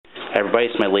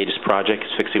Everybody, it's my latest project.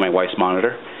 It's fixing my wife's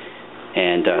monitor.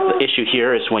 And the issue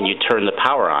here is when you turn the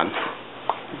power on,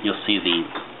 you'll see the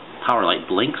power light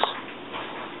blinks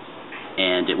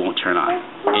and it won't turn on.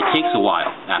 It takes a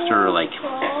while. After like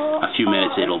a few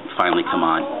minutes it'll finally come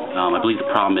on. I believe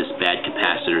the problem is bad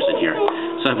capacitors in here.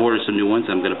 So I've ordered some new ones.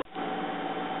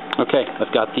 Okay,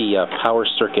 I've got the power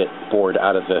circuit board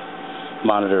out of the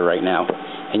monitor right now.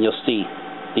 And you'll see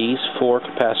these 4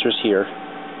 capacitors here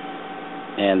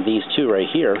and these 2 right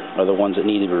here are the ones that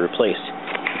need to be replaced.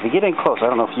 If you get in close,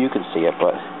 I don't know if you can see it,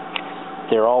 but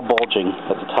they're all bulging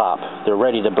at the top. They're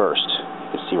ready to burst.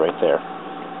 You can see right there.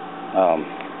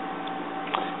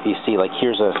 You see, like,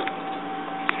 here's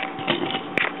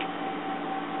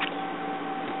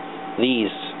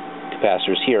these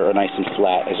capacitors here are nice and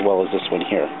flat, as well as this one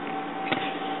here.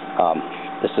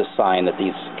 This is a sign that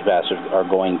these capacitors are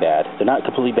going bad. They're not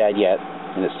completely bad yet,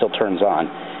 and it still turns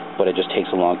on, but it just takes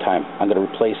a long time. I'm going to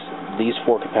replace these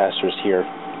 4 capacitors here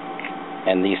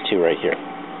and these 2 right here.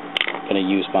 I'm going to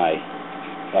use my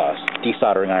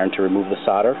desoldering iron to remove the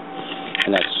solder,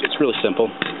 and it's really simple.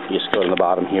 You just go to the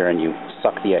bottom here and you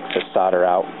suck the excess solder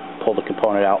out, pull the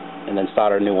component out, and then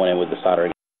solder a new one in with the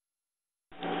soldering.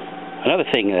 Another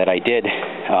thing that I did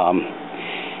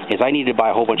is I needed to buy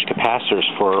a whole bunch of capacitors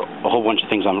for a whole bunch of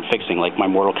things I'm fixing, like my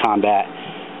Mortal Kombat,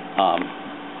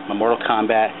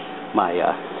 my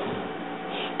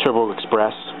Turbo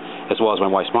Express, as well as my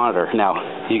wife's monitor. Now,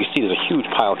 you can see there's a huge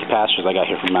pile of capacitors I got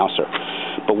here from Mouser.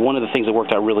 But one of the things that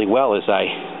worked out really well is I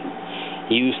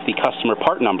used the customer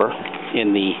part number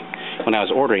when I was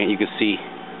ordering it. You can see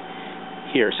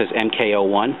here it says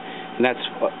MK01, and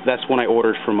that's when I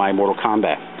ordered for my Mortal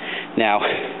Kombat. Now,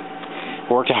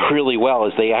 what worked out really well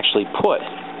is they actually put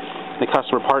the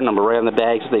customer part number right on the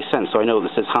bags that they sent, so I know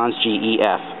this says HANNS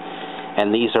GEF,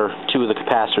 and these are 2 of the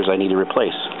capacitors I need to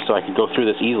replace. So I can go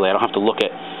through this easily. I don't have to look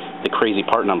at the crazy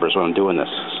part numbers when I'm doing this.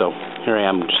 So here I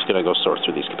am, just going to go sort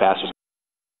through these capacitors.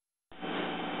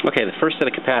 Okay, the first set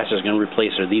of capacitors I'm going to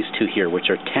replace are these 2 here, which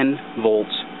are 10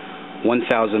 volts,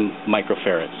 1,000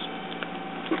 microfarads.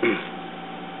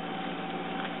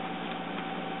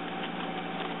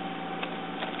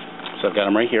 So I've got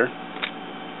them right here.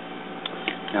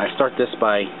 Now I start this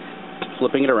by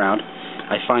flipping it around.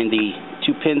 I find the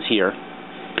 2 pins here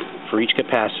for each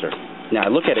capacitor. Now I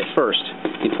look at it first.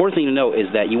 The important thing to note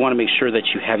is that you want to make sure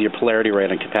that you have your polarity right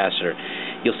on capacitor.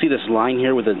 You'll see this line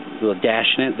here with a little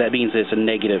dash in it. That means it's a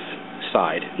negative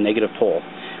side, negative pole.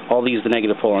 All these the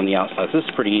negative pole on the outside. So this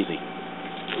is pretty easy.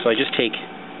 So I just take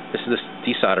this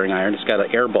desoldering iron. It's got an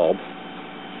air bulb,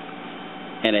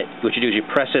 and what you do is you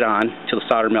press it on till the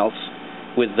solder melts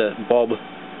with the bulb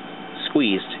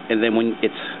squeezed, and then when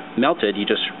it's melted, you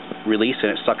just release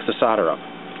and it sucks the solder up.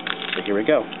 So here we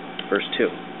go, first 2.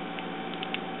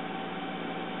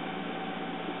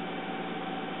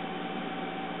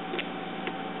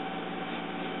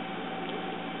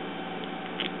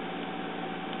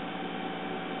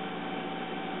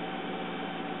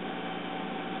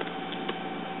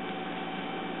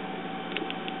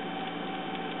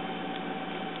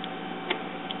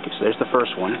 So there's the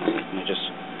first one. And I just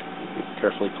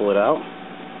carefully pull it out.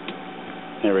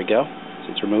 There we go.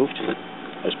 So it's removed.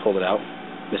 I just pulled it out.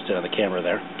 Missed it on the camera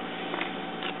there.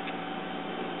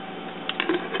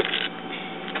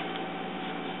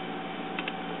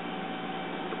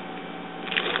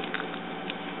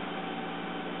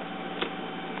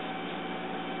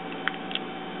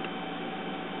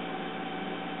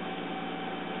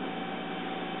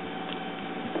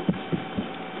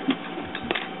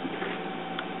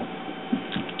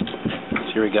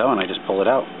 Here we go, and I just pull it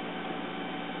out.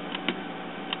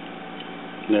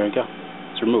 And there we go.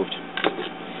 It's removed.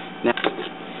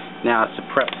 Now it's to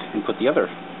prep and put the other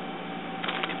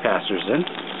capacitors in.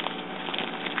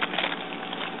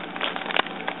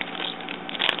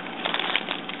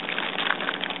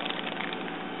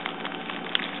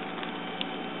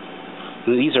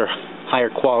 And these are higher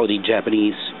quality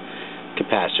Japanese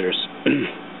capacitors.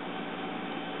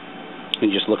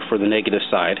 You just look for the negative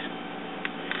side.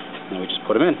 And we just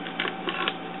put them in.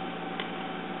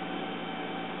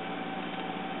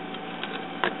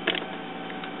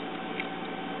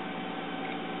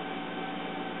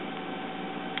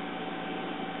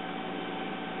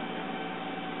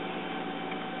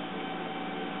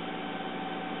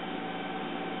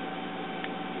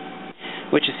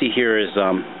 What you see here is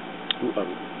a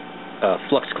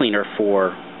flux cleaner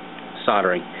for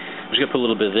soldering. I'm just going to put a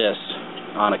little bit of this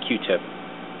on a Q-tip.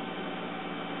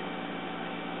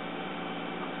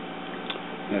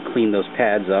 I'm going to clean those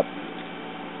pads up.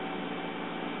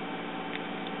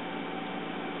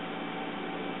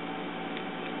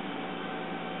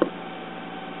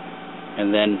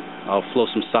 and then I'll flow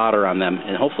some solder on them,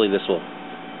 and hopefully this will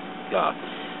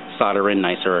solder in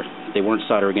nicer. They weren't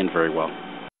soldering in very well.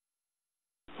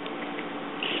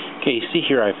 Okay, you see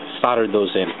here I've soldered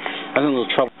those in. I had a little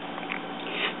trouble.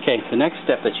 Okay, the next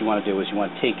step that you want to do is you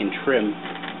want to take and trim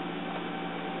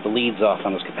the leads off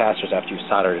on those capacitors after you've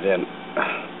soldered it in.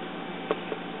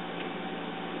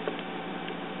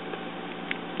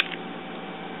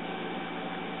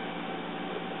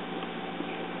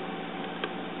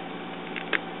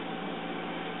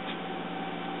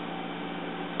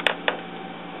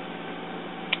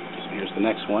 So here's the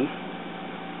next one.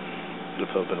 I'm going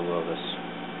to put a bit of this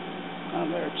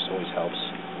on there, it just always helps.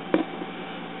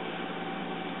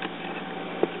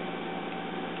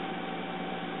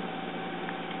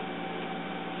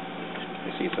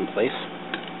 See it's in place.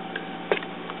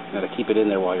 Now to keep it in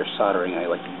there while you're soldering, I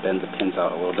like to bend the pins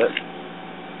out a little bit.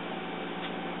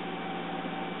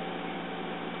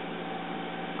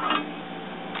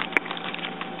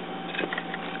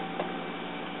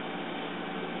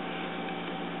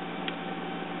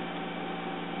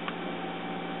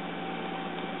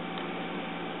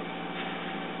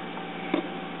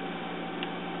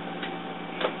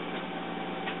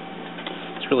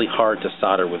 It's really hard to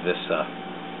solder with this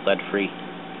lead-free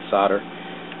solder.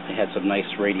 I had some nice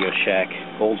Radio Shack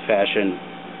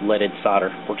old-fashioned leaded solder.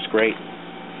 Works great.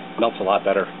 Melts a lot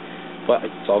better, but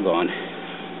it's all gone.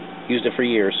 Used it for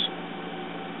years.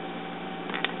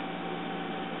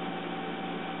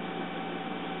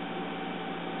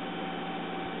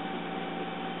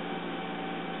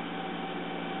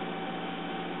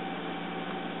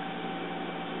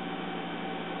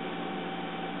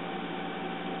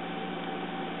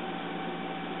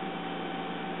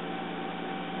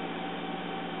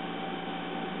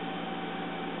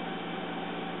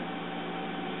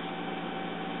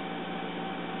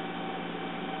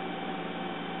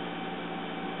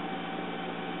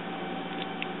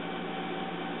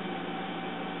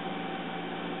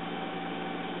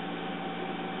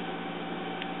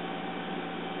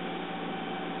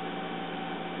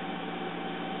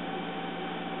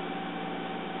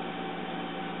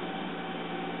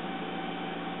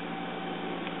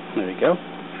 There you go.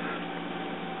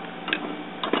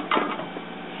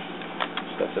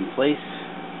 So that's in place.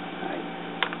 Right.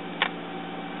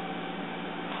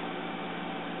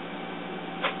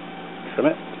 Trim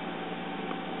it.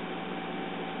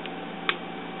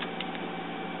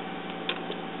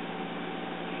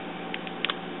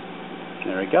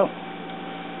 There we go.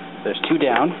 There's 2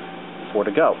 down, 4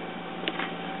 to go.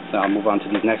 Now I'll move on to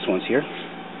these next ones here.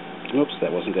 Oops,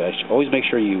 that wasn't good. I should always make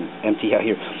sure you empty out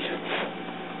your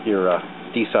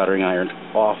desoldering iron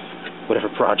off whatever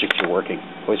project you're working.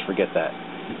 Always forget that.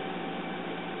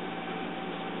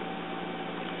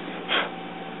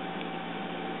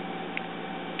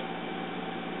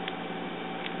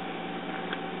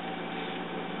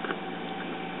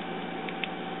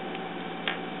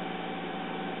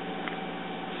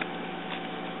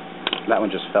 That one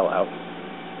just fell out.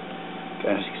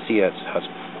 As you can see, that's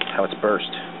how it's burst.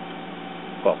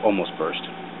 Well, almost burst.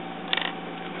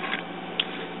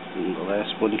 And the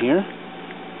last one here.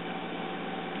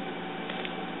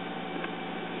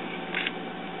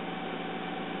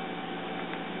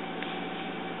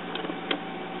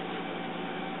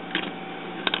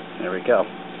 There we go.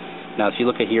 Now if you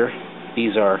look at here,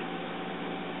 these are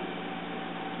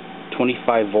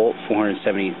 25 volt,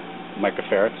 470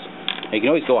 microfarads. Now you can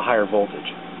always go a higher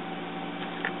voltage.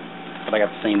 But I got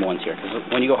the same ones here, because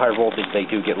when you go higher voltage, they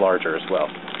do get larger as well,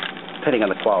 depending on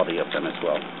the quality of them as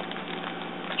well.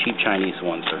 Cheap Chinese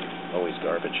ones are always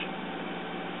garbage.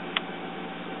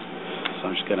 So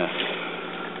I'm just going to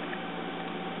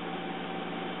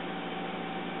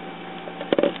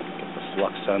get the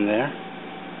flux on there.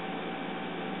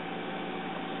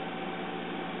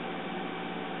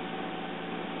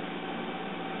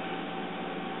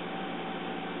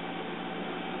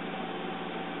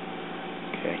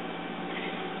 Okay.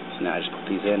 So now I just put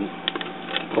these in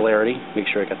polarity. Make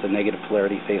sure I got the negative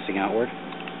polarity facing outward.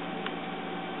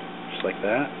 Like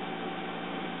that.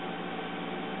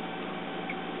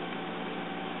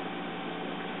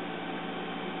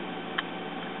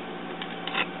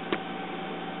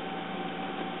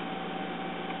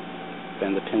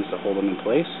 Bend the pins to hold them in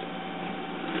place.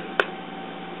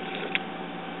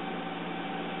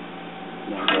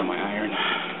 Now I grab my iron.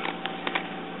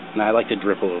 Now I like to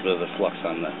drip a little bit of the flux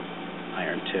on the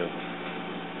iron too.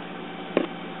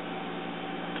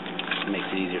 It makes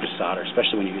it easier to solder,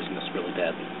 especially when you're using this really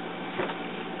bad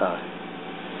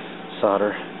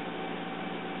solder.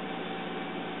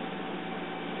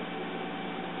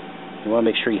 You want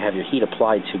to make sure you have your heat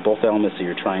applied to both elements that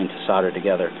you're trying to solder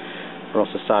together. or else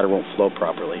the solder won't flow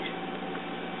properly.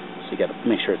 So you got to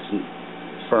make sure it's in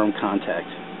firm contact,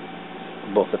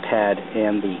 both the pad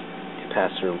and the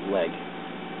capacitor leg.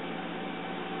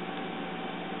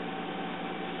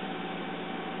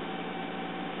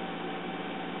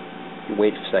 You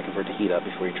wait a second for it to heat up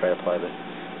before you try to apply the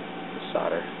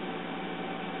solder.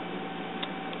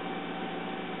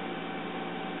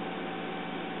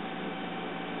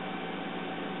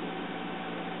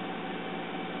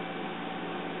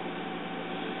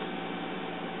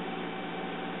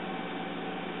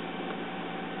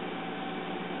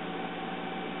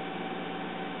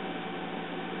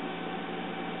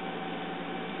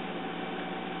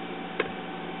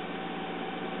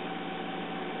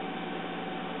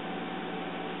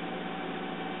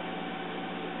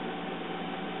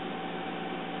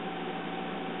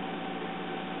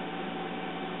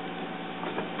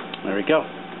 There we go.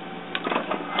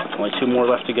 Only 2 more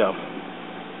left to go.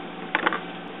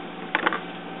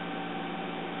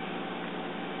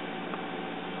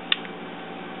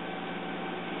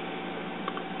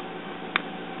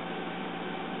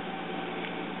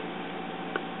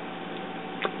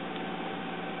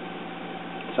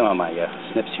 Some of my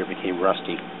snips here became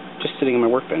rusty. Just sitting on my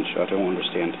workbench, so I don't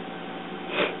understand.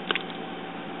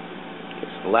 Okay,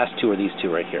 so the last 2 are these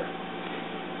 2 right here.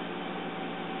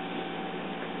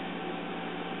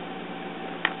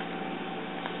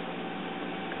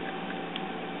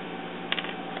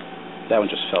 That one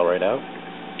just fell right out.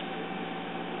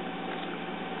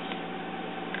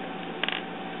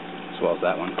 As well as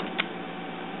that one. You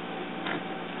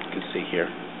can see here,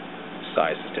 the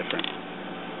size is different.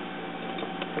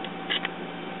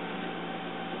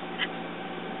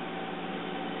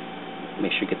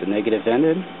 Make sure you get the negative end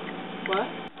in. What?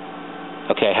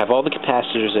 Okay, I have all the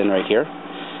capacitors in right here.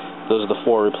 Those are the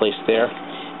 4 replaced there.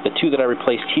 The 2 that I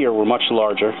replaced here were much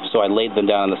larger, so I laid them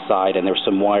down on the side, and there were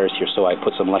some wires here, so I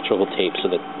put some electrical tape so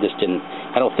that this didn't,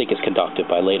 I don't think it's conductive,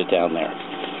 but I laid it down there.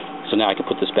 So now I can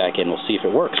put this back in, we'll see if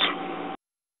it works.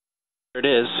 There it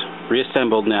is,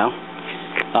 reassembled now.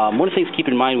 One of the things to keep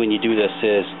in mind when you do this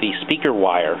is the speaker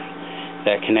wire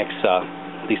that connects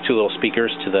these 2 little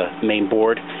speakers to the main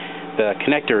board. The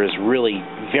connector is really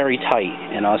very tight,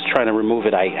 and I was trying to remove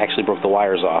it. I actually broke the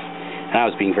wires off, and I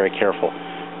was being very careful.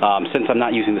 Since I'm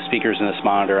not using the speakers in this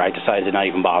monitor, I decided to not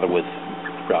even bother with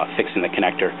fixing the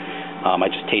connector. I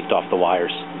just taped off the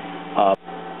wires.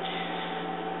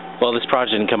 Well, this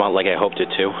project didn't come out like I hoped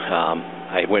it to.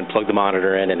 I went and plugged the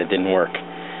monitor in and it didn't work.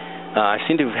 I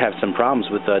seem to have some problems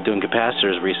with doing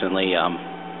capacitors recently.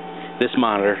 This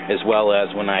monitor, as well as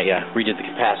when I redid the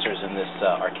capacitors in this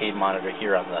arcade monitor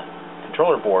here on the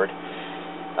controller board,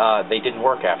 they didn't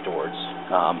work afterwards.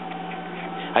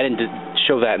 I didn't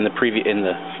show that in the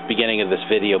beginning of this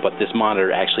video, but this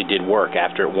monitor actually did work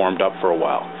after it warmed up for a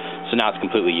while. So now it's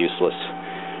completely useless.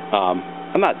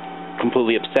 I'm not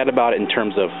completely upset about it in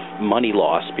terms of money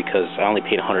loss, because I only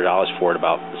paid $100 for it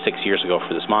about 6 years ago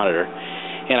for this monitor,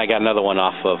 and I got another one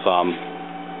off of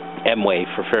M-Wave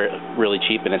for really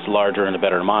cheap, and it's larger and a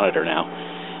better monitor now.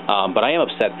 But I am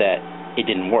upset that it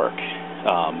didn't work.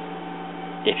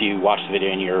 If you watch the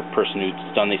video and you're a person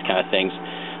who's done these kind of things,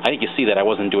 I think you see that I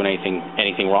wasn't doing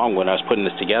anything wrong when I was putting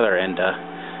this together, and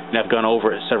I've gone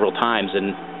over it several times,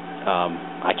 and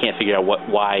I can't figure out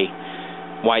why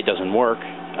it doesn't work.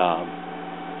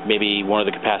 Maybe one of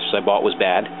the capacitors I bought was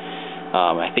bad.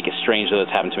 I think it's strange that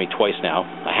it's happened to me twice now.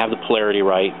 I have the polarity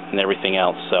right and everything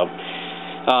else, so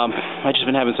I've just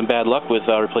been having some bad luck with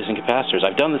replacing capacitors.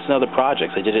 I've done this in other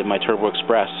projects. I did it in my Turbo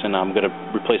Express, and I'm going to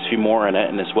replace a few more in it,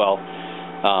 and as well,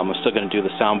 I'm still going to do the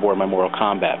soundboard in my Mortal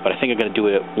Kombat, but I think I'm going to do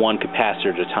it 1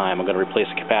 capacitor at a time. I'm going to replace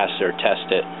a capacitor,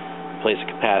 test it, replace a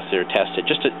capacitor, test it,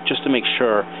 just to make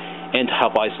sure, and to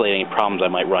help isolate any problems I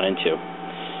might run into.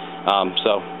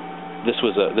 So this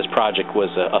project was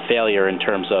a failure in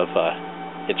terms of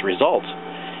its results,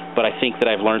 but I think that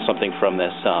I've learned something from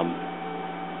this,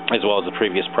 as well as the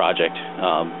previous project,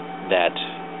 that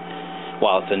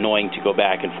while it's annoying to go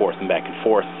back and forth, I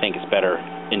think it's better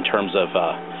in terms of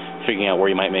figuring out where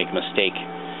you might make a mistake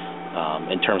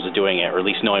in terms of doing it, or at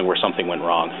least knowing where something went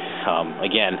wrong.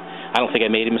 Again, I don't think I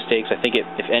made any mistakes. I think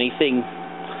if anything,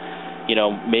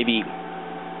 maybe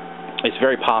it's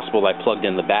very possible I plugged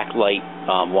in the backlight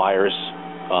wires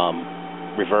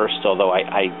reversed, although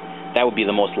that would be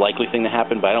the most likely thing to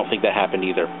happen, but I don't think that happened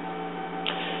either.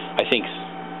 I think,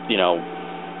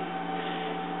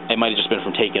 it might have just been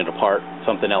from taking it apart.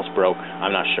 Something else broke.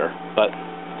 I'm not sure, but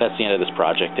that's the end of this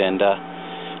project, and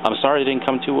I'm sorry it didn't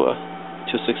come to a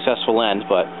successful end,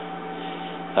 but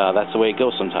that's the way it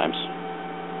goes sometimes.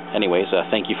 Anyways,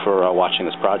 thank you for watching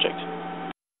this project.